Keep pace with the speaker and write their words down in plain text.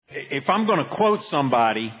if I'm going to quote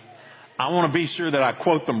somebody, I want to be sure that I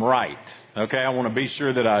quote them right. Okay, I want to be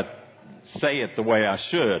sure that I say it the way I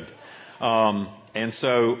should. And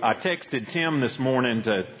so I texted Tim this morning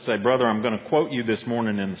to say, brother, I'm going to quote you this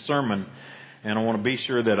morning in the sermon, and I want to be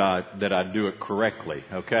sure that I do it correctly.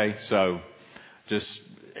 Okay, so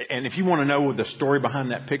and if you want to know the story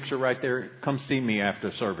behind that picture right there, come see me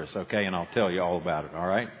after service, okay, and I'll tell you all about it. All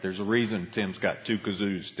right, there's a reason Tim's got two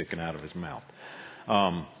kazoos sticking out of his mouth.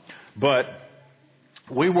 But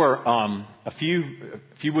we were a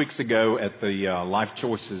few weeks ago at the Life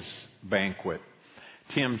Choices banquet.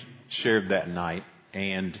 Tim shared that night,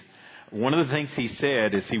 and one of the things he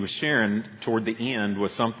said as he was sharing toward the end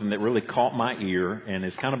was something that really caught my ear and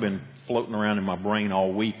has kind of been floating around in my brain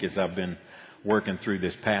all week as I've been working through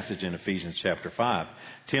this passage in Ephesians chapter 5.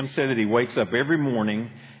 Tim said that he wakes up every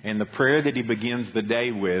morning and the prayer that he begins the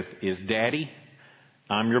day with is, Daddy,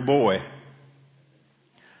 I'm your boy.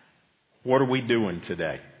 What are we doing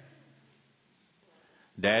today?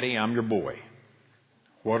 Daddy, I'm your boy.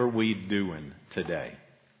 What are we doing today?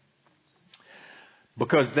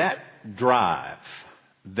 Because that drive,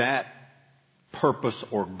 that purpose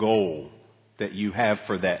or goal that you have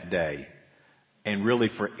for that day, and really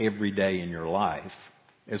for every day in your life,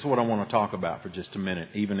 is what I want to talk about for just a minute,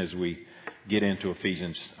 even as we get into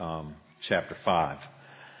Ephesians chapter 5.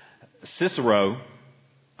 Cicero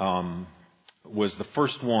was the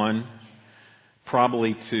first one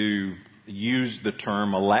probably to use the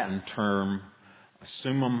term, a Latin term,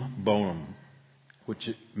 summum bonum, which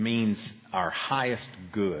means our highest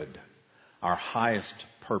good, our highest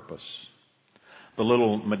purpose. The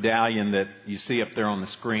little medallion that you see up there on the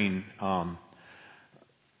screen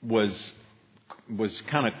was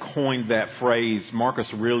kind of coined that phrase.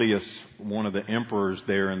 Marcus Aurelius, one of the emperors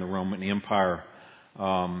there in the Roman Empire,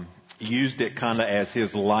 used it kind of as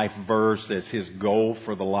his life verse, as his goal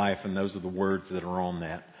for the life, and those are the words that are on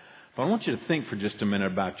that. But I want you to think for just a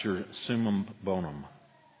minute about your summum bonum,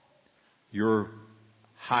 your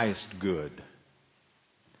highest good,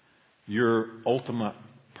 your ultimate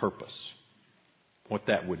purpose, what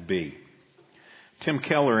that would be. Tim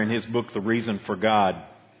Keller, in his book, The Reason for God,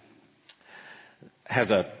 has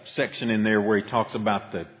a section in there where he talks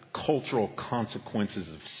about the cultural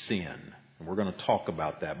consequences of sin. And we're going to talk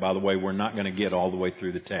about that. By the way, we're not going to get all the way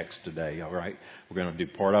through the text today, all right? We're going to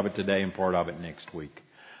do part of it today and part of it next week.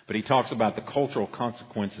 But he talks about the cultural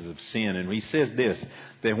consequences of sin. And he says this,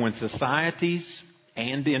 that when societies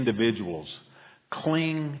and individuals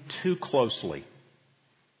cling too closely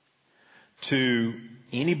to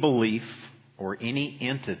any belief or any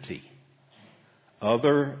entity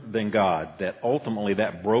other than God, that ultimately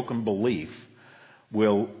that broken belief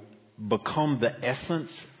will become the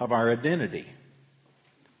essence of our identity.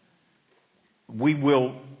 We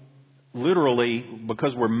will literally,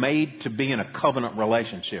 because we're made to be in a covenant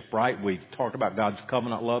relationship, right? We've talked about God's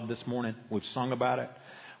covenant love this morning. We've sung about it.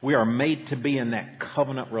 We are made to be in that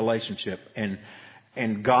covenant relationship.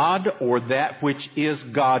 And God, or that which is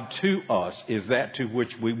God to us, is that to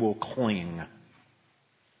which we will cling.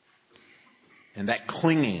 And that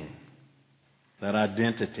clinging, that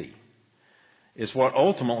identity, is what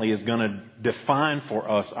ultimately is going to define for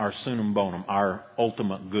us our summum bonum, our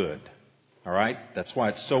ultimate good. All right? That's why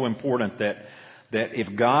it's so important that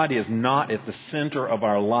if God is not at the center of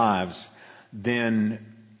our lives,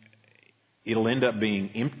 then it'll end up being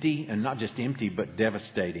empty, and not just empty, but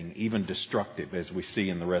devastating, even destructive, as we see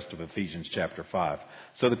in the rest of Ephesians chapter 5.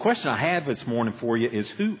 So the question I have this morning for you is,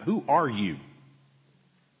 who are you?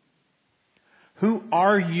 Who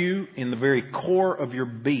are you in the very core of your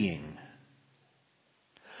being?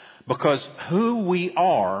 Because who we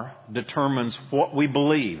are determines what we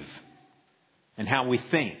believe and how we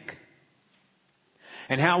think.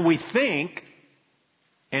 And how we think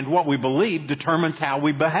and what we believe determines how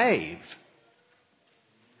we behave.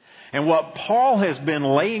 And what Paul has been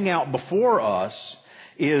laying out before us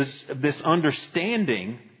is this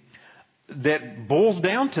understanding that boils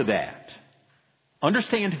down to that.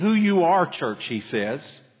 Understand who you are, church, he says.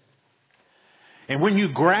 And when you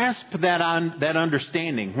grasp that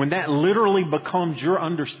understanding, when that literally becomes your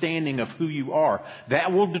understanding of who you are,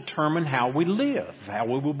 that will determine how we live, how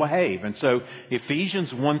we will behave. And so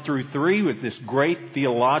Ephesians 1 through 3 with this great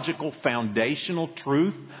theological foundational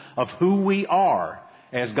truth of who we are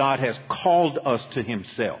as God has called us to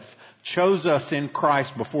Himself, chose us in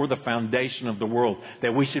Christ before the foundation of the world,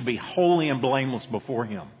 that we should be holy and blameless before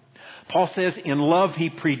Him. Paul says in love He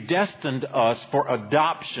predestined us for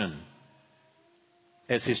adoption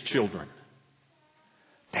as His children.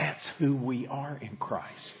 That's who we are in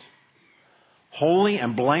Christ. Holy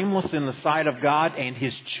and blameless in the sight of God and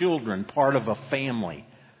His children, part of a family,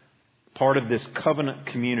 part of this covenant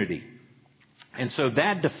community. And so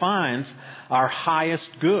that defines our highest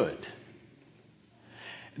good.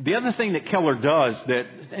 The other thing that Keller does that,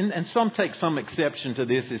 and some take some exception to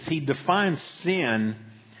this, is he defines sin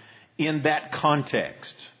in that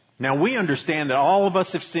context. Now we understand that all of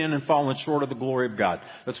us have sinned and fallen short of the glory of God.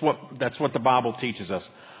 That's what the Bible teaches us.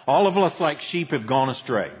 All of us like sheep have gone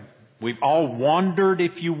astray. We've all wandered,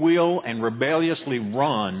 if you will, and rebelliously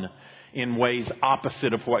run in ways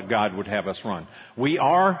opposite of what God would have us run. We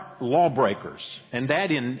are lawbreakers, and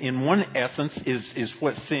that in one essence is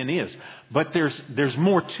what sin is. But there's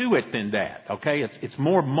more to it than that, okay? It's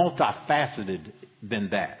more multifaceted than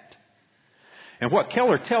that. And what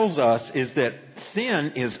Keller tells us is that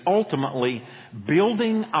sin is ultimately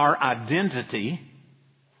building our identity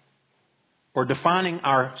or defining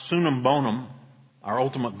our sunum bonum, our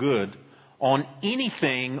ultimate good, on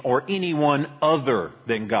anything or anyone other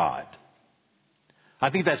than God. I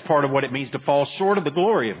think that's part of what it means to fall short of the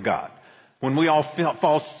glory of God. When we all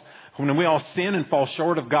sin and fall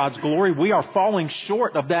short of God's glory, we are falling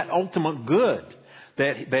short of that ultimate good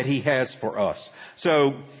that He has for us.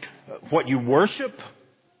 So, what you worship,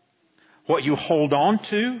 what you hold on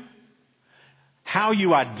to, how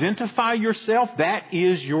you identify yourself, that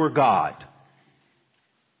is your God.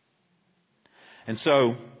 And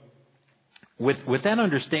so, with that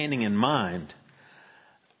understanding in mind,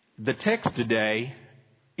 the text today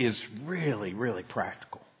is really, really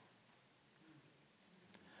practical.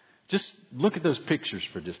 Just look at those pictures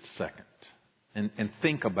for just a second and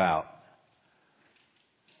think about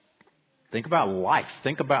life.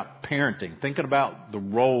 Think about parenting. Think about the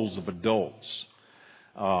roles of adults.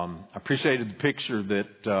 I appreciated the picture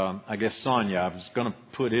that I guess Sonia, I was going to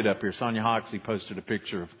put it up here. Sonia Hoxie posted a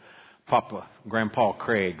picture of Grandpa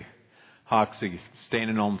Craig Hoxie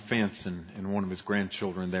standing on the fence and one of his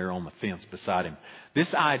grandchildren there on the fence beside him.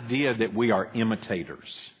 This idea that we are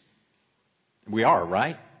imitators. We are,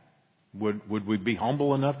 right? Would we be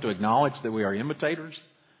humble enough to acknowledge that we are imitators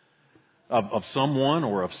of someone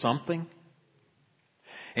or of something?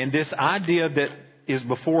 And this idea that is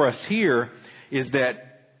before us here is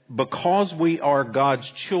that because we are God's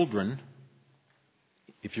children,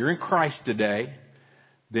 if you're in Christ today,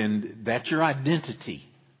 then that's your identity.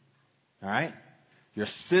 All right? You're a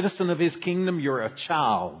citizen of His kingdom. You're a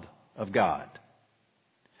child of God.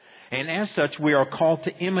 And as such, we are called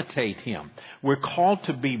to imitate Him. We're called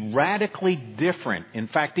to be radically different, in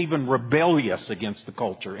fact, even rebellious against the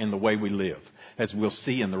culture in the way we live, as we'll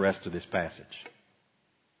see in the rest of this passage.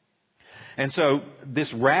 And so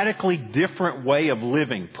this radically different way of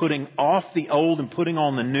living, putting off the old and putting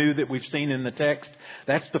on the new that we've seen in the text,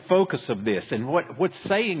 that's the focus of this. And what's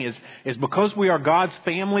saying is because we are God's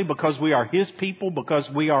family, because we are His people, because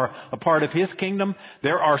we are a part of His kingdom,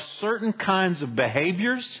 there are certain kinds of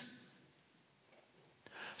behaviors,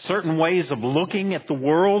 certain ways of looking at the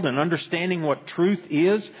world and understanding what truth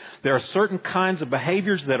is. There are certain kinds of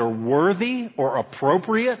behaviors that are worthy or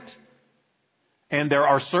appropriate. And there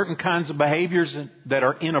are certain kinds of behaviors that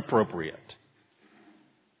are inappropriate.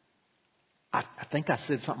 I think I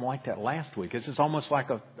said something like that last week. This is almost like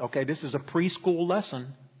this is a preschool lesson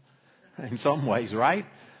in some ways, right?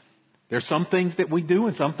 There's some things that we do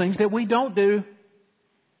and some things that we don't do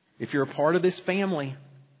if you're a part of this family.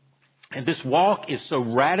 And this walk is so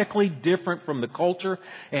radically different from the culture,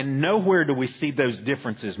 and nowhere do we see those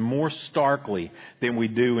differences more starkly than we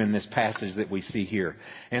do in this passage that we see here.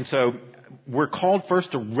 And so we're called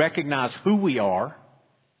first to recognize who we are,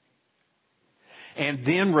 and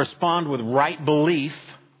then respond with right belief,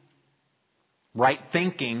 right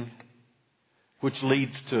thinking, which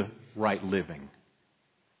leads to right living.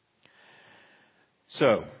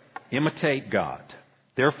 So, imitate God.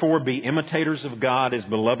 Therefore, be imitators of God as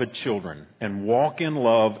beloved children, and walk in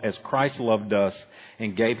love as Christ loved us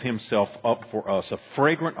and gave Himself up for us, a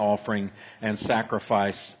fragrant offering and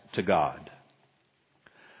sacrifice to God.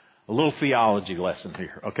 A little theology lesson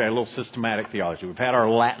here, okay? A little systematic theology. We've had our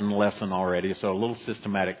Latin lesson already, so a little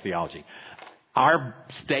systematic theology. Our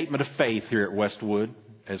statement of faith here at Westwood,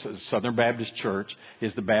 as a Southern Baptist Church,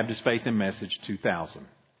 is the Baptist Faith and Message 2000.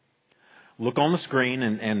 Look on the screen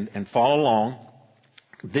and follow along.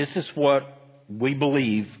 This is what we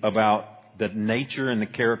believe about the nature and the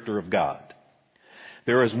character of God.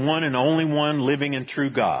 There is one and only one living and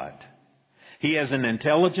true God. He is an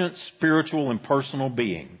intelligent, spiritual, and personal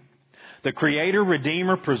being. The Creator,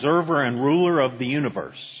 Redeemer, Preserver, and Ruler of the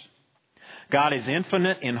universe. God is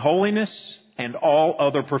infinite in holiness and all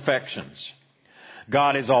other perfections.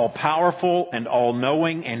 God is all-powerful and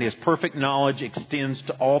all-knowing, and His perfect knowledge extends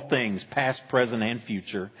to all things, past, present, and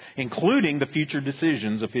future, including the future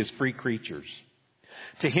decisions of His free creatures.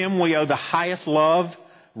 To Him we owe the highest love,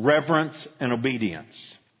 reverence, and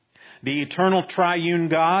obedience. The eternal triune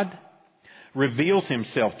God reveals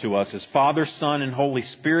Himself to us as Father, Son, and Holy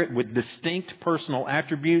Spirit with distinct personal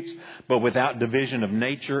attributes, but without division of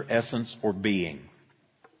nature, essence, or being.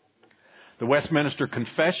 The Westminster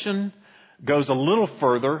Confession goes a little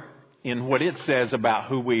further in what it says about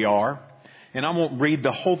who we are. And I won't read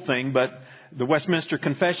the whole thing, but the Westminster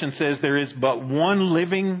Confession says there is but one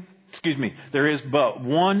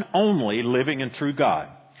only living and true God,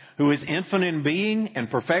 who is infinite in being and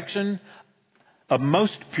perfection, of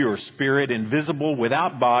most pure spirit, invisible,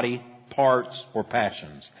 without body, parts, or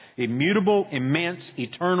passions, immutable, immense,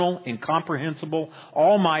 eternal, incomprehensible,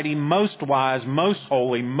 almighty, most wise, most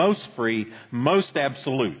holy, most free, most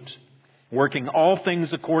absolute, working all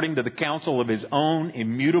things according to the counsel of His own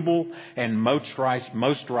immutable and most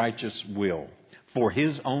righteous will, for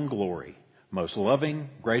His own glory, most loving,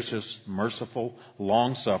 gracious, merciful,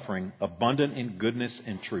 long-suffering, abundant in goodness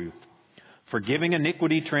and truth, forgiving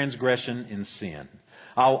iniquity, transgression, and sin.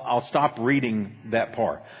 I'll stop reading that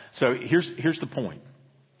part. So here's the point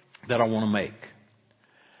that I want to make.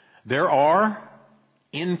 There are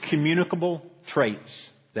incommunicable traits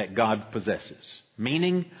that God possesses,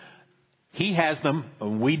 meaning He has them,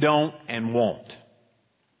 and we don't and won't.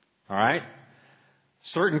 All right?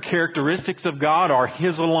 Certain characteristics of God are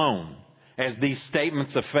His alone, as these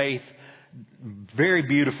statements of faith very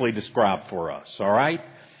beautifully describe for us. All right?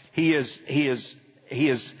 He is,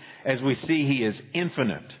 as we see, He is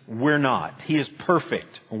infinite. We're not. He is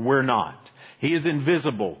perfect. We're not. He is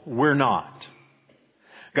invisible. We're not.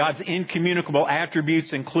 God's incommunicable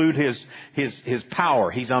attributes include His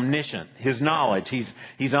power. He's omniscient. His knowledge.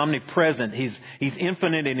 He's omnipresent. He's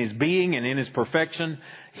infinite in His being and in His perfection.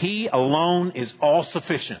 He alone is all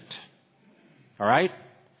sufficient. All right?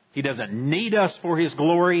 He doesn't need us for His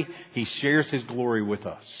glory. He shares His glory with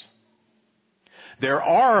us. There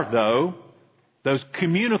are, though, those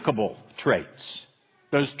communicable traits,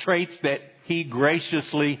 those traits that He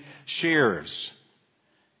graciously shares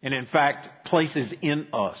and, in fact, places in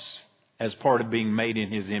us as part of being made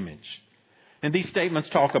in His image. And these statements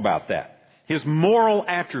talk about that. His moral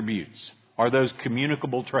attributes are those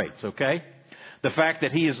communicable traits, okay? The fact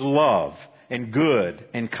that He is love and good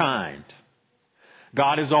and kind.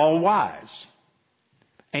 God is all wise.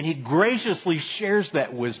 And He graciously shares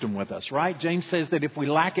that wisdom with us, right? James says that if we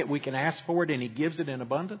lack it, we can ask for it, and He gives it in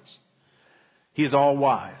abundance. He is all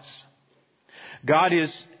wise. God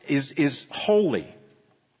is holy.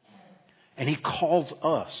 And He calls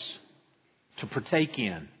us to partake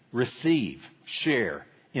in, receive, share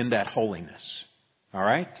in that holiness. All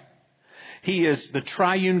right? He is the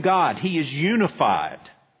triune God. He is unified.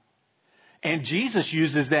 And Jesus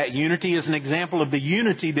uses that unity as an example of the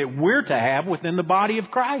unity that we're to have within the body of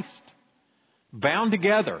Christ. Bound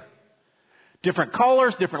together. Different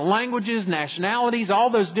colors, different languages, nationalities, all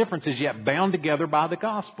those differences, yet bound together by the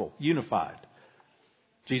gospel. Unified.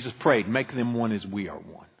 Jesus prayed, make them one as we are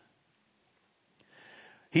one.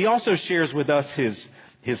 He also shares with us His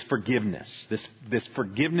forgiveness. This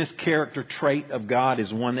forgiveness character trait of God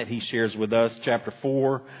is one that He shares with us. Chapter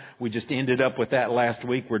 4, we just ended up with that last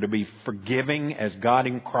week. We're to be forgiving as God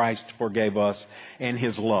in Christ forgave us, and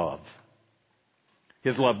His love.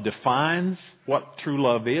 His love defines what true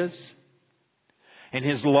love is. And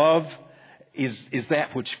His love is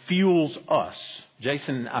that which fuels us.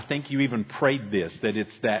 Jason, I think you even prayed this, that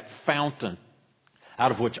it's that fountain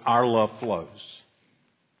out of which our love flows.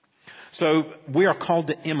 So we are called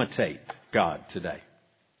to imitate God today.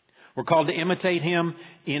 We're called to imitate Him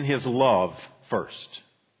in His love first.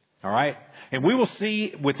 All right? And we will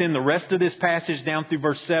see within the rest of this passage down through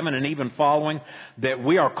verse 7 and even following that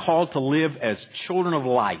we are called to live as children of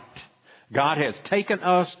light. God has taken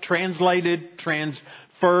us,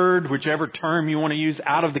 transferred, whichever term you want to use,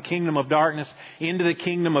 out of the kingdom of darkness into the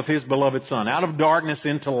kingdom of His beloved Son. Out of darkness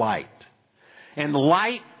into light. And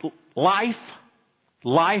life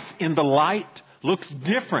in the light looks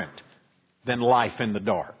different than life in the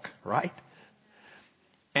dark, right?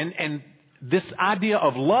 And this idea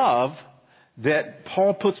of love that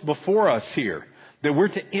Paul puts before us here, that we're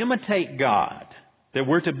to imitate God, that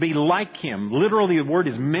we're to be like Him. Literally, the word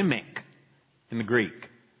is mimic in the Greek.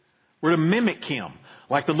 We're to mimic Him,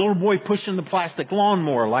 like the little boy pushing the plastic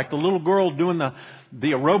lawnmower, like the little girl doing the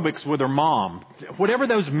aerobics with her mom. Whatever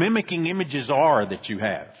those mimicking images are that you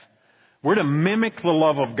have. We're to mimic the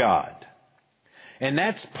love of God. And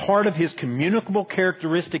that's part of His communicable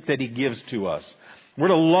characteristic that He gives to us. We're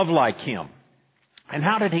to love like Him. And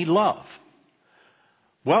how did He love?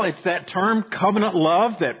 Well, it's that term covenant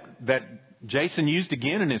love that Jason used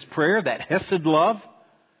again in his prayer, that Hesed love,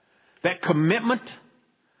 that commitment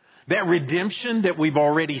That redemption that we've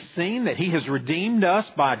already seen, that He has redeemed us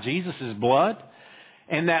by Jesus' blood.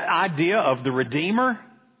 And that idea of the Redeemer,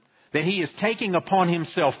 that He is taking upon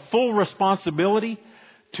Himself full responsibility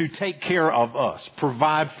to take care of us,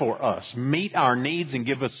 provide for us, meet our needs and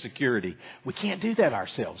give us security. We can't do that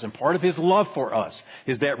ourselves. And part of His love for us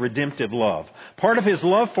is that redemptive love. Part of His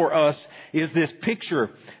love for us is this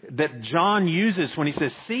picture that John uses when he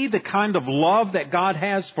says, see the kind of love that God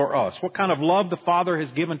has for us. What kind of love the Father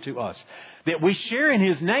has given to us. That we share in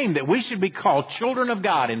His name, that we should be called children of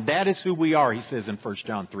God. And that is who we are, he says in 1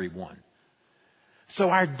 John 3:1. So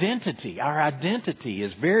our identity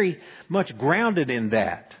is very much grounded in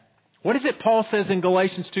that. What is it Paul says in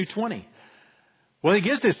Galatians 2:20? Well, he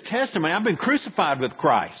gives this testimony. I've been crucified with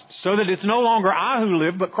Christ, so that it's no longer I who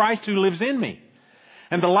live, but Christ who lives in me.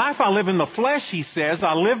 And the life I live in the flesh, he says,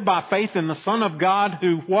 I live by faith in the Son of God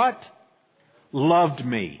who what? Loved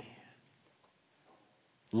me.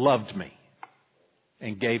 Loved me.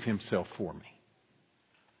 And gave Himself for me.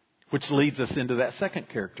 Which leads us into that second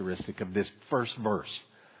characteristic of this first verse.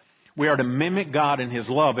 We are to mimic God in His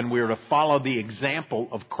love, and we are to follow the example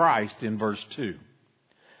of Christ in verse 2.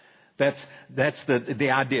 That's the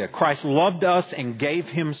idea. Christ loved us and gave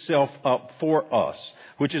Himself up for us,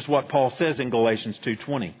 which is what Paul says in Galatians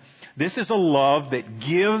 2:20. This is a love that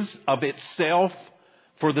gives of itself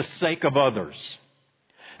for the sake of others.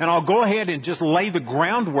 And I'll go ahead and just lay the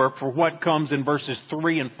groundwork for what comes in verses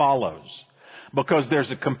 3 and follows. Because there's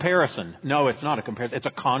a comparison. No, it's not a comparison. It's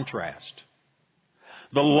a contrast.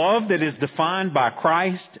 The love that is defined by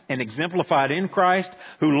Christ and exemplified in Christ,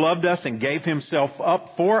 who loved us and gave Himself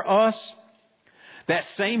up for us. That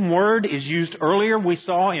same word is used earlier, we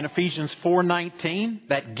saw in Ephesians 4:19,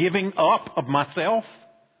 that giving up of myself.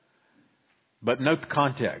 But note the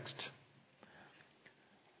context.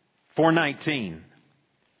 4:19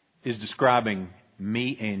 is describing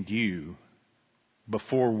me and you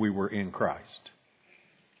before we were in Christ.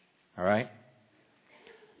 All right?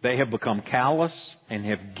 They have become callous and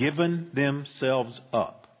have given themselves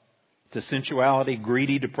up to sensuality,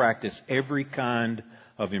 greedy to practice every kind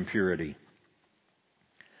of impurity.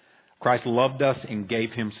 Christ loved us and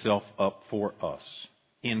gave Himself up for us.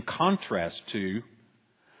 In contrast to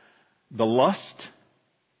the lust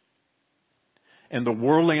and the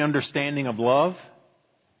worldly understanding of love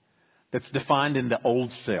that's defined in the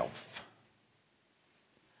old self.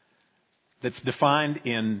 That's defined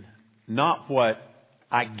in not what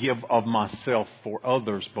I give of myself for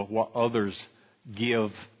others, but what others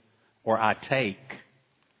give or I take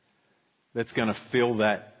that's going to fill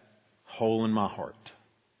that hole in my heart.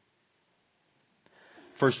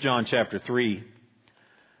 1 John chapter 3,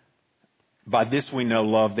 by this we know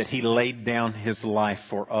love, that He laid down His life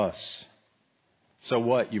for us. So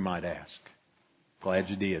what, you might ask? Glad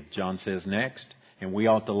you did. John says next, and we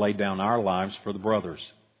ought to lay down our lives for the brothers.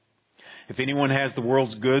 If anyone has the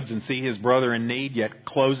world's goods and see his brother in need, yet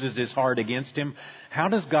closes his heart against him, how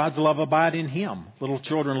does God's love abide in him? Little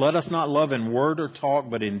children, let us not love in word or talk,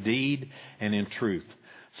 but in deed and in truth.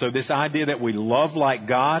 So this idea that we love like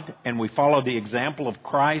God and we follow the example of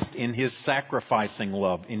Christ in His sacrificing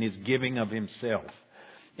love, in His giving of Himself.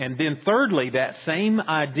 And then thirdly, that same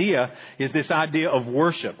idea is this idea of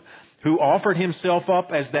worship. Who offered Himself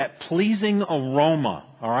up as that pleasing aroma.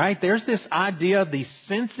 All right? There's this idea, these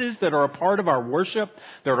senses that are a part of our worship,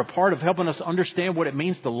 that are a part of helping us understand what it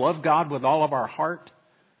means to love God with all of our heart.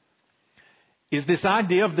 Is this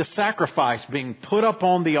idea of the sacrifice being put up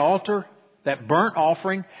on the altar, that burnt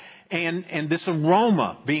offering, and this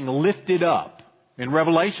aroma being lifted up. In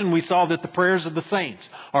Revelation, we saw that the prayers of the saints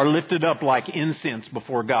are lifted up like incense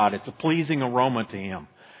before God. It's a pleasing aroma to Him.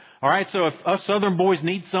 All right, so if us Southern boys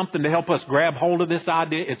need something to help us grab hold of this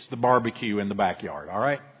idea, it's the barbecue in the backyard, all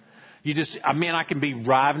right? I can be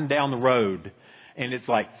driving down the road, and it's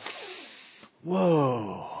like,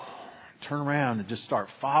 whoa, turn around and just start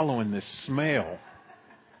following this smell.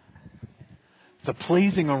 It's a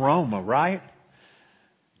pleasing aroma, right?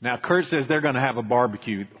 Now, Kurt says they're going to have a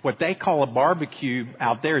barbecue. What they call a barbecue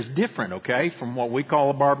out there is different, okay, from what we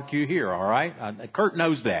call a barbecue here, all right? Kurt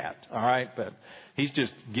knows that, all right? But he's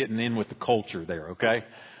just getting in with the culture there, okay?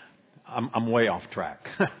 I'm way off track.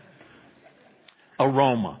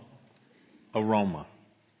 Aroma.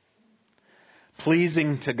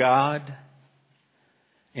 Pleasing to God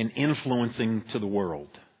and influencing to the world.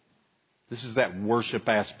 This is that worship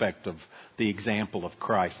aspect of the example of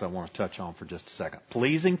Christ I want to touch on for just a second.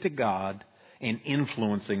 Pleasing to God and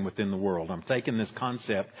influencing within the world. I'm taking this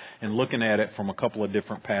concept and looking at it from a couple of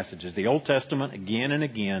different passages. The Old Testament, again and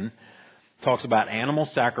again, talks about animal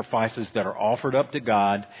sacrifices that are offered up to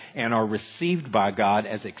God and are received by God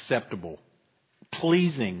as acceptable.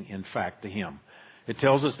 pleasing, in fact, to Him. It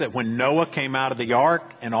tells us that when Noah came out of the ark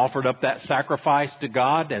and offered up that sacrifice to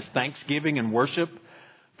God as thanksgiving and worship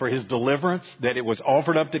for his deliverance, that it was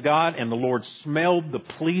offered up to God and the Lord smelled the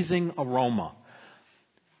pleasing aroma.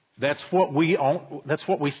 That's what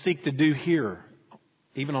we seek to do here,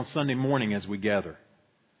 even on Sunday morning as we gather.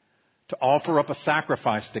 To offer up a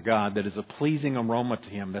sacrifice to God that is a pleasing aroma to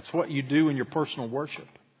Him. That's what you do in your personal worship.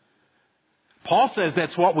 Paul says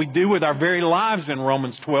that's what we do with our very lives in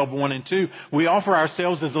Romans 12:1 and 2. We offer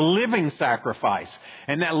ourselves as a living sacrifice.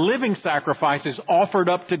 And that living sacrifice is offered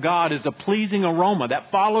up to God as a pleasing aroma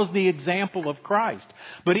that follows the example of Christ.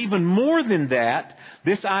 But even more than that,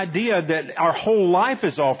 this idea that our whole life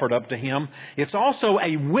is offered up to Him, it's also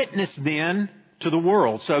a witness then to the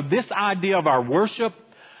world. So this idea of our worship,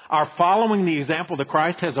 our following the example of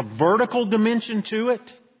Christ, has a vertical dimension to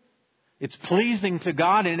it. It's pleasing to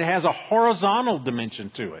God, and it has a horizontal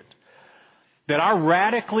dimension to it. That our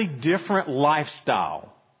radically different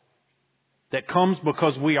lifestyle that comes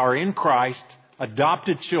because we are in Christ,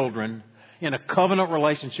 adopted children, in a covenant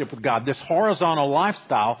relationship with God. This horizontal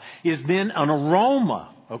lifestyle is then an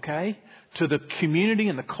aroma, okay, to the community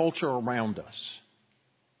and the culture around us.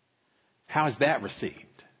 How is that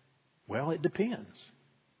received? Well, it depends.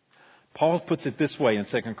 Paul puts it this way in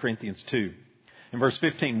 2 Corinthians 2. In verse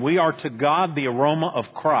 15, we are to God the aroma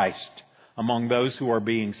of Christ among those who are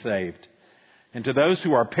being saved. And to those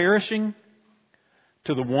who are perishing,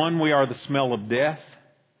 to the one we are the smell of death,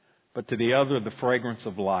 but to the other the fragrance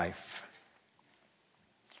of life.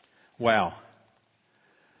 Wow.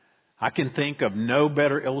 I can think of no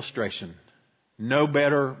better illustration, no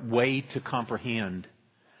better way to comprehend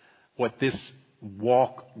what this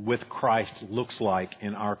walk with Christ looks like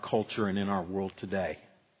in our culture and in our world today.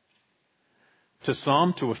 To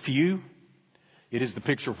some, to a few, it is the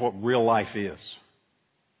picture of what real life is.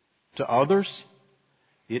 To others,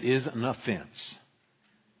 it is an offense.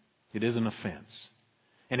 It is an offense.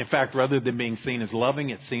 And in fact, rather than being seen as loving,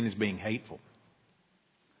 it's seen as being hateful.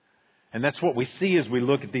 And that's what we see as we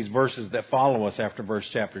look at these verses that follow us after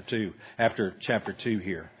chapter 2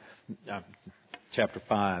 here. Chapter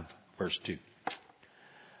 5, verse 2.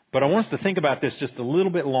 But I want us to think about this just a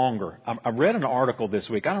little bit longer. I read an article this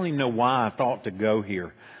week. I don't even know why I thought to go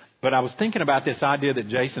here. But I was thinking about this idea that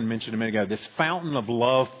Jason mentioned a minute ago, this fountain of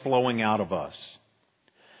love flowing out of us.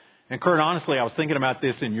 And Kurt, honestly, I was thinking about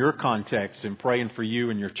this in your context and praying for you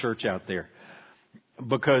and your church out there.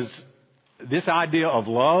 Because this idea of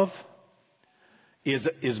love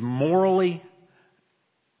is morally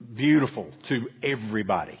beautiful to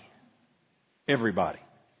everybody. Everybody.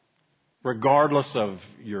 Regardless of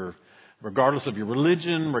your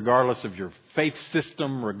religion, regardless of your faith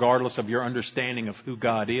system, regardless of your understanding of who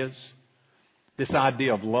God is. This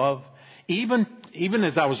idea of love. Even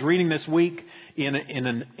as I was reading this week in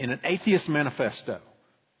an atheist manifesto,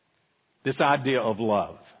 this idea of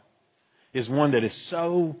love is one that is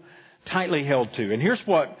so tightly held to. And here's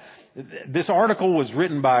what this article was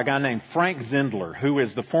written by a guy named Frank Zindler, who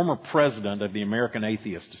is the former president of the American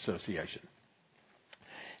Atheist Association.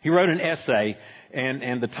 He wrote an essay,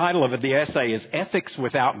 and the title of the essay is Ethics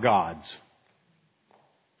Without Gods.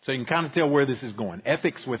 So you can kind of tell where this is going.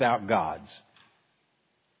 Ethics without gods.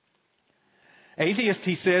 Atheists,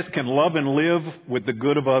 he says, can love and live with the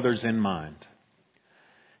good of others in mind.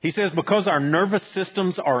 He says because our nervous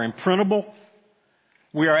systems are imprintable,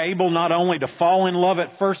 we are able not only to fall in love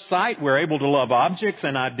at first sight, we're able to love objects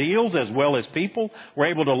and ideals as well as people. We're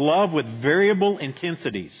able to love with variable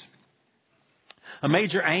intensities. A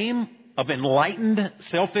major aim of enlightened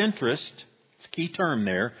self-interest, it's a key term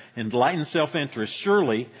there, enlightened self-interest,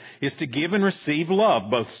 surely, is to give and receive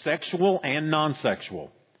love, both sexual and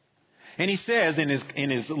non-sexual. And he says in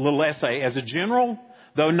his little essay, as a general,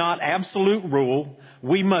 though not absolute rule,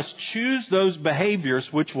 we must choose those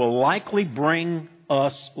behaviors which will likely bring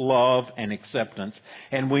us love and acceptance,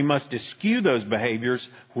 and we must eschew those behaviors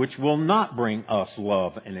which will not bring us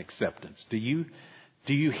love and acceptance. Do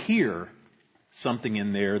you hear something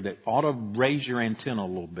in there that ought to raise your antenna a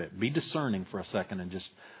little bit? Be discerning for a second and just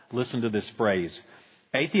listen to this phrase.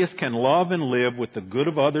 Atheists can love and live with the good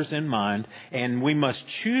of others in mind, and we must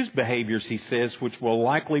choose behaviors, he says, which will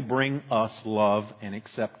likely bring us love and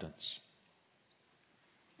acceptance.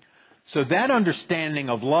 So that understanding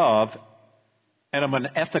of love and of an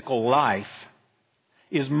ethical life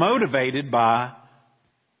is motivated by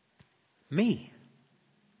me.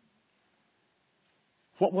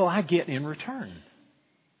 What will I get in return?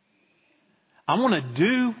 I want to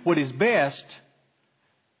do what is best,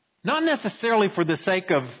 not necessarily for the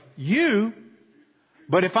sake of you,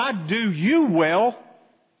 but if I do you well,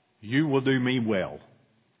 you will do me well.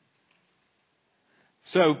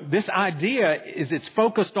 So this idea is it's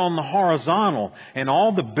focused on the horizontal, and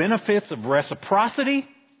all the benefits of reciprocity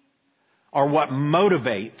are what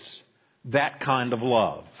motivates that kind of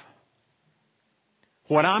love.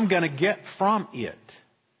 What I'm going to get from it.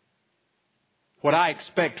 What I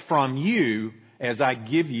expect from you as I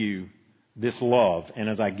give you this love and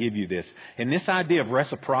as I give you this. And this idea of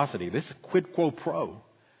reciprocity, this quid quo pro,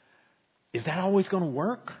 is that always going to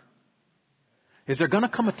work? Is there going to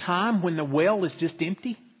come a time when the well is just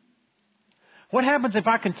empty? What happens if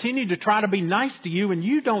I continue to try to be nice to you and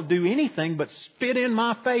you don't do anything but spit in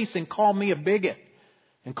my face and call me a bigot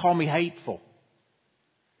and call me hateful?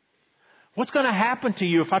 What's going to happen to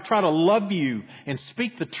you if I try to love you and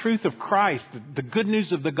speak the truth of Christ, the good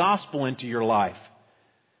news of the gospel into your life,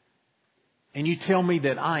 and you tell me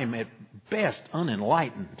that I am at best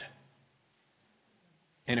unenlightened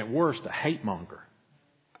and at worst a hate monger?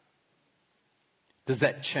 Does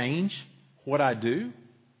that change what I do?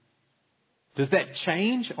 Does that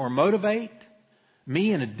change or motivate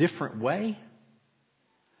me in a different way?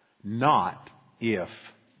 Not if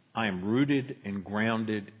I am rooted and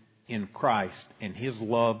grounded in Christ and His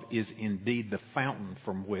love is indeed the fountain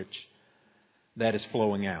from which that is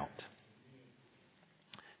flowing out.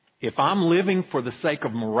 If I'm living for the sake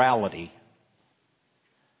of morality,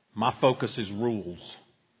 my focus is rules.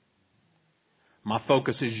 My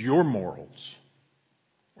focus is your morals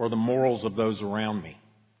or the morals of those around me.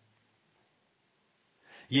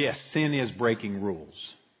 Yes, sin is breaking rules.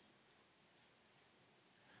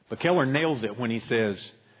 But Keller nails it when he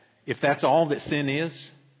says, if that's all that sin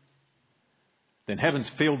is, then heaven's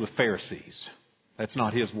filled with Pharisees. That's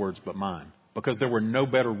not his words but mine. Because there were no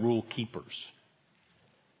better rule keepers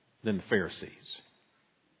than the Pharisees.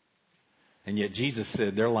 And yet Jesus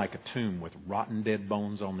said they're like a tomb with rotten dead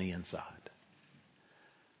bones on the inside.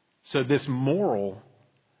 So this moral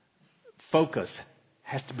focus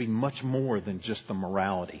has to be much more than just the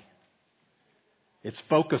morality. It's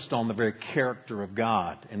focused on the very character of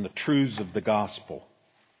God and the truths of the gospel.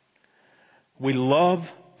 We love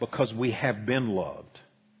because we have been loved,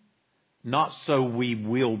 not so we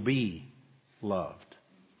will be loved.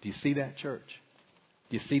 Do you see that, church?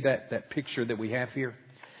 Do you see that picture that we have here?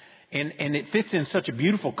 And it fits in such a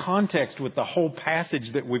beautiful context with the whole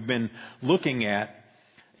passage that we've been looking at,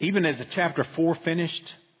 even as chapter 4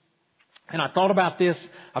 finished. And I thought about this.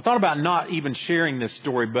 I thought about not even sharing this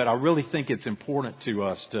story, but I really think it's important to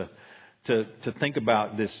us to think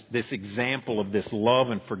about this example of this love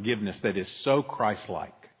and forgiveness that is so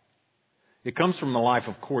Christ-like. It comes from the life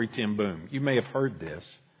of Corrie ten Boom. You may have heard this.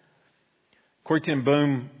 Corrie ten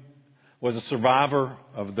Boom was a survivor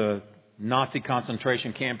of the Nazi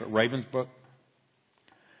concentration camp at Ravensbrück.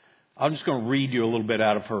 I'm just going to read you a little bit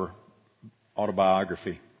out of her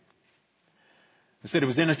autobiography. It said, it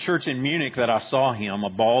was in a church in Munich that I saw him, a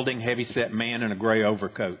balding, heavy-set man in a gray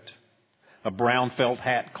overcoat, a brown felt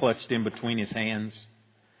hat clutched in between his hands.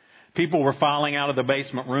 People were filing out of the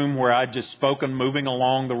basement room where I'd just spoken, moving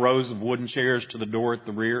along the rows of wooden chairs to the door at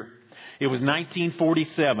the rear. It was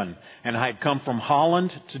 1947, and I had come from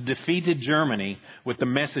Holland to defeated Germany with the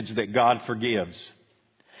message that God forgives.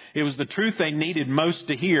 It was the truth they needed most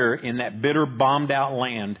to hear in that bitter, bombed-out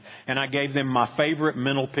land, and I gave them my favorite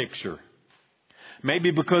mental picture.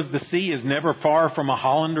 Maybe because the sea is never far from a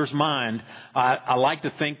Hollander's mind, I like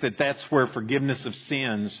to think that that's where forgiveness of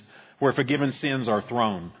sins, where forgiven sins are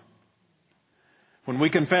thrown. When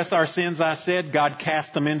we confess our sins, I said, God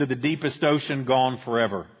cast them into the deepest ocean, gone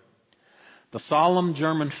forever. The solemn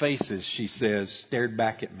German faces, she says, stared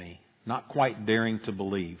back at me, not quite daring to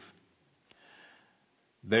believe.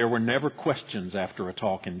 There were never questions after a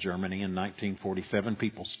talk in Germany in 1947.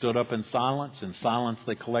 People stood up in silence. In silence,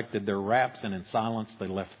 they collected their wraps, and in silence, they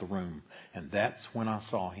left the room. And that's when I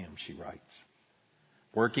saw him, she writes,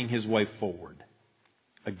 working his way forward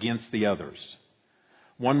against the others.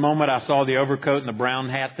 One moment I saw the overcoat and the brown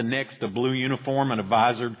hat, the next a blue uniform and a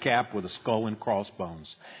visored cap with a skull and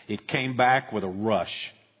crossbones. It came back with a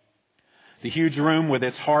rush. The huge room with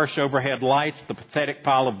its harsh overhead lights, the pathetic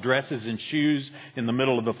pile of dresses and shoes in the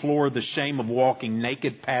middle of the floor, the shame of walking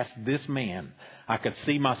naked past this man. I could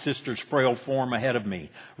see my sister's frail form ahead of me,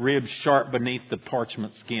 ribs sharp beneath the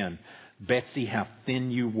parchment skin. Betsy, how thin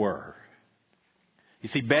you were. You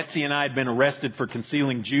see, Betsy and I had been arrested for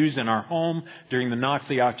concealing Jews in our home during the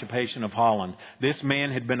Nazi occupation of Holland. This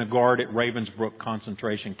man had been a guard at Ravensbrück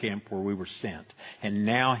concentration camp where we were sent. And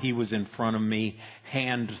now he was in front of me,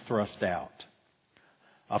 hand thrust out.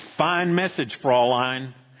 A fine message,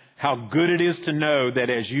 Fraulein. How good it is to know that,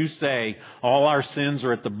 as you say, all our sins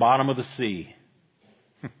are at the bottom of the sea.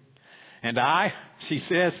 And I, she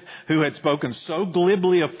says, who had spoken so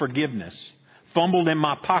glibly of forgiveness, fumbled in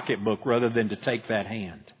my pocketbook rather than to take that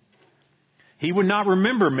hand. He would not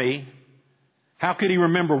remember me. How could he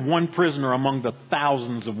remember one prisoner among the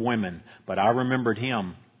thousands of women? But I remembered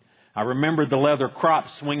him. I remembered the leather crop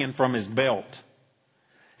swinging from his belt.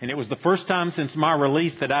 And it was the first time since my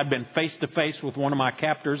release that I'd been face to face with one of my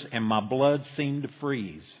captors, and my blood seemed to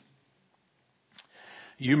freeze.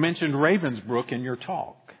 You mentioned Ravensbrück in your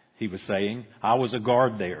talk, he was saying. I was a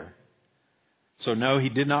guard there. So no, he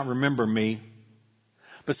did not remember me.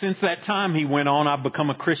 But since that time, he went on, I've become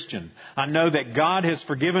a Christian. I know that God has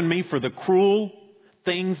forgiven me for the cruel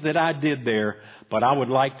things that I did there, but I would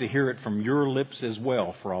like to hear it from your lips as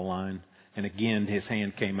well, Fraulein. And again, his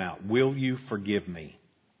hand came out. Will you forgive me?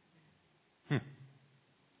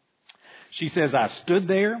 She says, I stood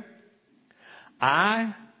there,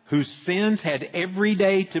 I, whose sins had every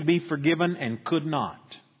day to be forgiven and could not.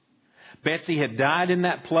 Betsy had died in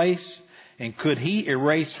that place, and could he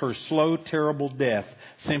erase her slow, terrible death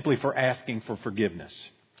simply for asking for forgiveness?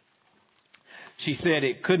 She said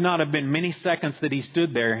it could not have been many seconds that he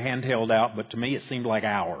stood there, hand held out, but to me it seemed like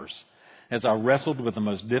hours as I wrestled with the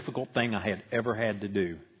most difficult thing I had ever had to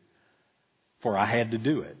do. For I had to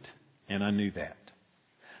do it, and I knew that.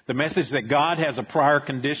 The message that God has a prior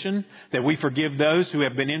condition, that we forgive those who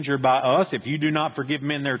have been injured by us. If you do not forgive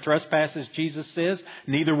men their trespasses, Jesus says,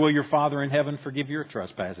 neither will your Father in heaven forgive your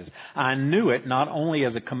trespasses. I knew it not only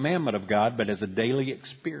as a commandment of God, but as a daily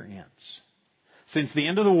experience. Since the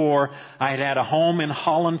end of the war, I had had a home in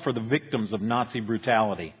Holland for the victims of Nazi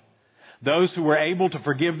brutality. Those who were able to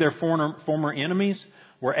forgive their former enemies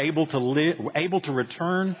were able to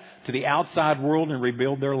return to the outside world and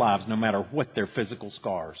rebuild their lives, no matter what their physical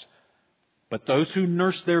scars. But those who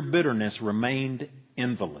nursed their bitterness remained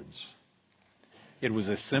invalids. It was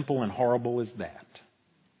as simple and horrible as that.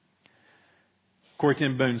 Corrie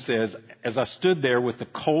ten Boom says, as I stood there with the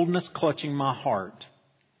coldness clutching my heart,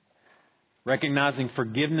 recognizing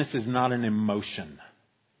forgiveness is not an emotion,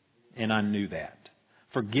 and I knew that.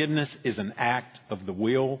 Forgiveness is an act of the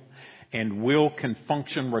will, and will can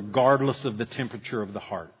function regardless of the temperature of the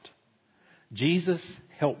heart. Jesus,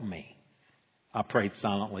 help me. I prayed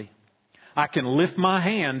silently. I can lift my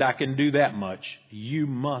hand. I can do that much. You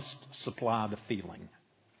must supply the feeling.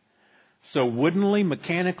 So woodenly,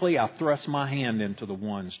 mechanically, I thrust my hand into the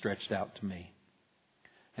one stretched out to me.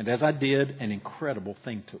 And as I did, an incredible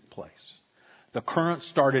thing took place. The current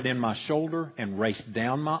started in my shoulder and raced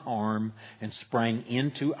down my arm and sprang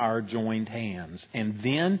into our joined hands. And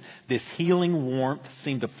then this healing warmth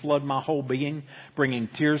seemed to flood my whole being, bringing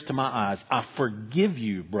tears to my eyes. I forgive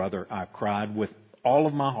you, brother, I cried with all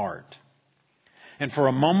of my heart. And for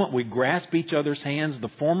a moment we grasped each other's hands, the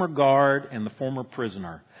former guard and the former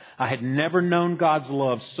prisoner. I had never known God's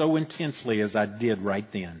love so intensely as I did right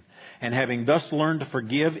then. And having thus learned to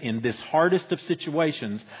forgive in this hardest of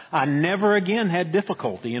situations, I never again had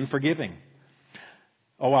difficulty in forgiving.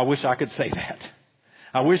 Oh, I wish I could say that.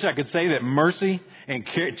 I wish I could say that mercy and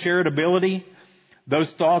charitability,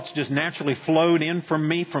 those thoughts just naturally flowed in from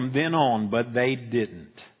me from then on, but they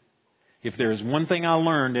didn't. If there is one thing I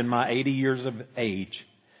learned in my 80 years of age,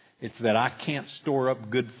 it's that I can't store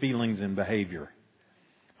up good feelings and behavior.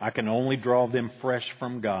 I can only draw them fresh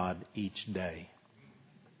from God each day.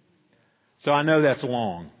 So I know that's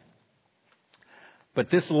long. But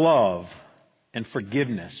this love and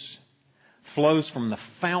forgiveness flows from the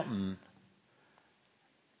fountain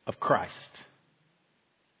of Christ.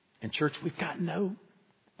 And church, we have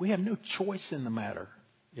no choice in the matter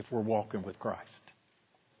if we're walking with Christ,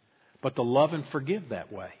 but to love and forgive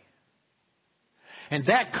that way. And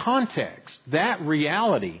that context, that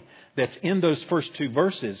reality that's in those first two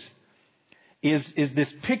verses is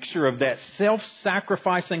this picture of that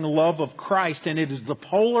self-sacrificing love of Christ, and it is the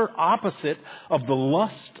polar opposite of the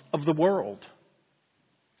lust of the world.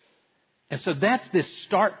 And so that's this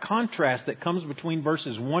stark contrast that comes between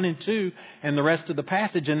verses 1 and 2 and the rest of the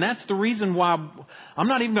passage. And that's the reason why I'm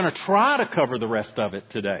not even going to try to cover the rest of it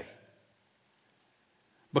today.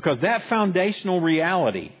 Because that foundational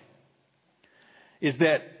reality is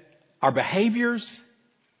that our behaviors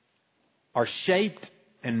are shaped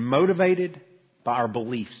and motivated by our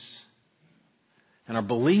beliefs. And our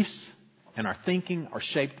beliefs and our thinking are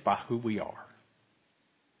shaped by who we are.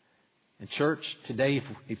 And church, today,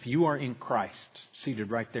 if you are in Christ,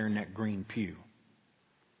 seated right there in that green pew,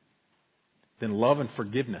 then love and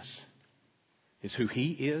forgiveness is who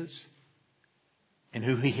He is and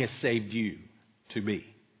who He has saved you to be.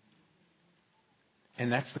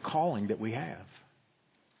 And that's the calling that we have.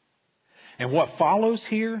 And what follows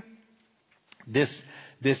here, this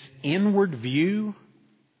inward view,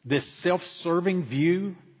 this self-serving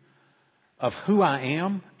view of who I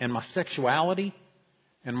am and my sexuality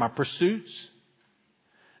and my pursuits.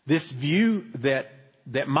 This view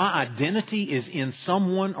that my identity is in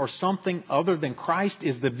someone or something other than Christ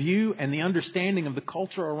is the view and the understanding of the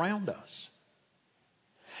culture around us.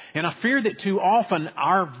 And I fear that too often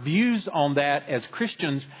our views on that as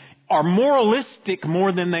Christians are moralistic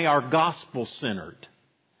more than they are gospel-centered.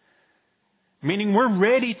 Meaning we're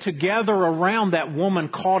ready to gather around that woman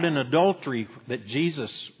caught in adultery that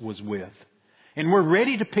Jesus was with. And we're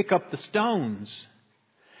ready to pick up the stones.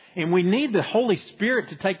 And we need the Holy Spirit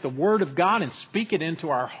to take the Word of God and speak it into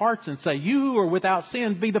our hearts and say, you who are without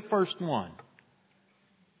sin, be the first one.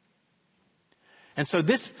 And so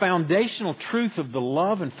this foundational truth of the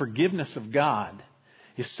love and forgiveness of God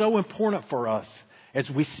is so important for us as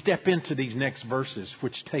we step into these next verses,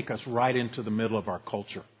 which take us right into the middle of our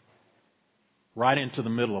culture. Right into the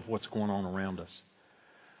middle of what's going on around us.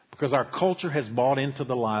 Because our culture has bought into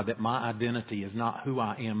the lie that my identity is not who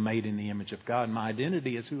I am made in the image of God. My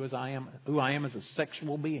identity is who I am as a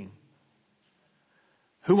sexual being.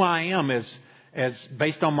 Who I am as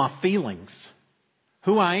based on my feelings.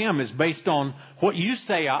 Who I am is based on what you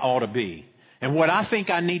say I ought to be. And what I think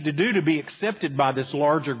I need to do to be accepted by this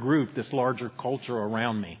larger group, this larger culture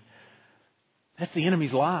around me. That's the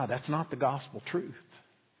enemy's lie. That's not the gospel truth.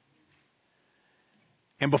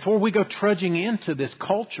 And before we go trudging into this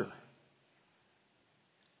culture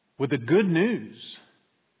with the good news,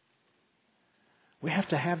 we have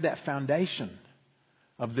to have that foundation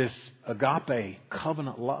of this agape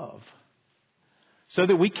covenant love so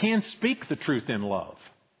that we can speak the truth in love.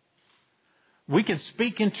 We can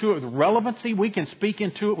speak into it with relevancy. We can speak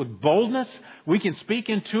into it with boldness. We can speak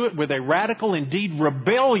into it with a radical, indeed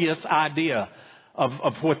rebellious idea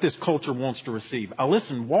of what this culture wants to receive.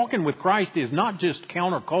 Listen, walking with Christ is not just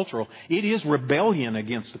countercultural. It is rebellion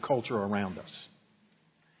against the culture around us.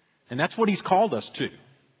 And that's what He's called us to.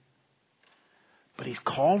 But He's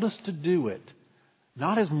called us to do it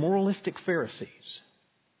not as moralistic Pharisees,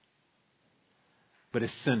 but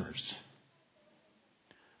as sinners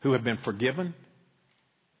who have been forgiven,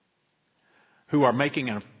 who are making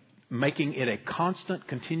it a constant,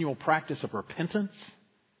 continual practice of repentance,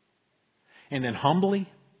 and then humbly,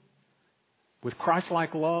 with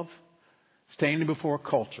Christ-like love, standing before a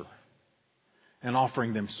culture and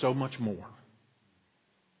offering them so much more.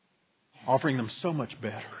 Offering them so much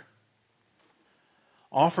better.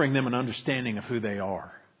 Offering them an understanding of who they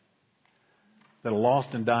are that a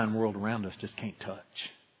lost and dying world around us just can't touch.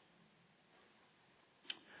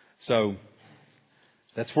 So,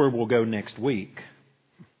 that's where we'll go next week.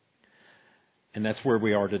 And that's where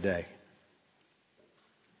we are today.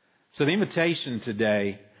 So the invitation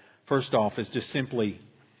today, first off, is just simply,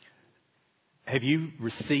 have you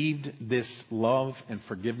received this love and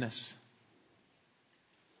forgiveness?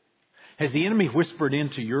 Has the enemy whispered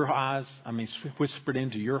into your eyes, whispered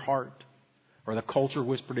into your heart, or the culture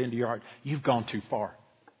whispered into your heart, you've gone too far.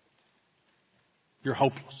 You're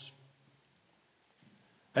hopeless.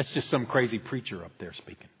 That's just some crazy preacher up there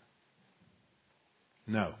speaking.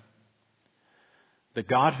 No. The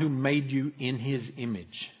God who made you in His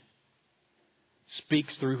image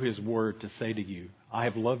speaks through His Word to say to you, I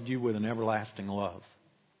have loved you with an everlasting love.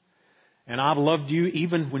 And I've loved you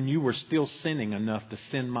even when you were still sinning enough to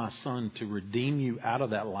send my Son to redeem you out of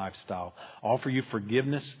that lifestyle, offer you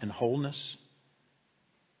forgiveness and wholeness,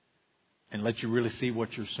 and let you really see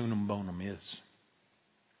what your sunum bonum is.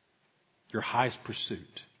 Your highest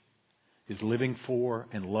pursuit is living for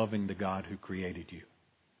and loving the God who created you.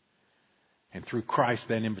 And through Christ,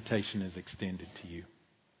 that invitation is extended to you.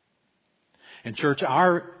 And church,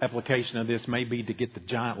 our application of this may be to get the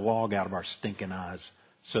giant log out of our stinking eyes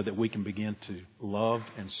so that we can begin to love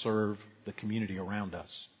and serve the community around us.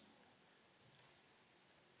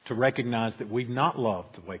 To recognize that we've not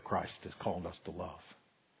loved the way Christ has called us to love.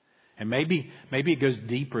 And maybe it goes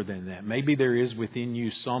deeper than that. Maybe there is within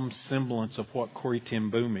you some semblance of what Corrie ten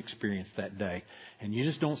Boom experienced that day. And you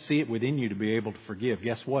just don't see it within you to be able to forgive.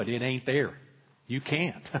 Guess what? It ain't there. You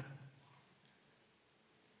can't.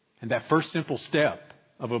 And that first simple step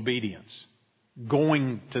of obedience,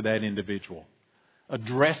 going to that individual,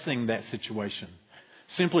 addressing that situation,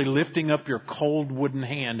 simply lifting up your cold wooden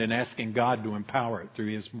hand and asking God to empower it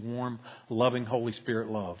through His warm, loving Holy Spirit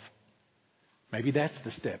love. Maybe that's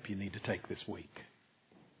the step you need to take this week.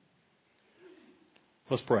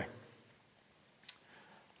 Let's pray.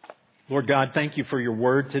 Lord God, thank you for your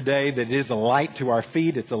word today, that it is a light to our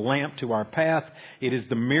feet, it's a lamp to our path, it is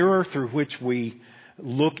the mirror through which we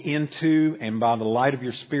look into and by the light of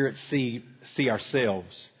your Spirit see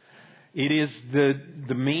ourselves. It is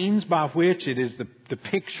the means by which, it is the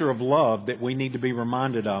picture of love that we need to be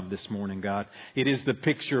reminded of this morning, God. It is the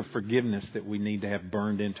picture of forgiveness that we need to have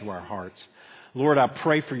burned into our hearts. Lord, I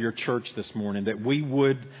pray for your church this morning that we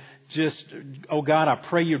would just, oh God, I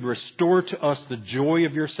pray you'd restore to us the joy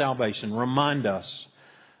of your salvation. Remind us,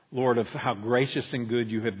 Lord, of how gracious and good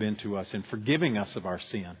you have been to us in forgiving us of our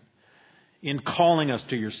sin, in calling us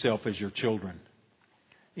to yourself as your children,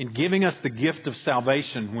 in giving us the gift of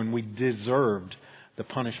salvation when we deserved the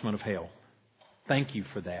punishment of hell. Thank you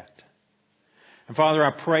for that. And Father,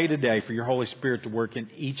 I pray today for your Holy Spirit to work in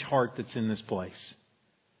each heart that's in this place,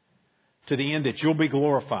 to the end that you'll be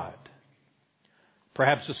glorified.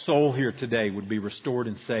 Perhaps a soul here today would be restored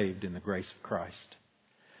and saved in the grace of Christ.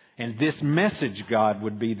 And this message, God,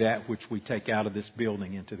 would be that which we take out of this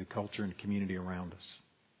building into the culture and community around us.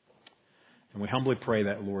 And we humbly pray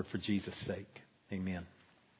that, Lord, for Jesus' sake. Amen.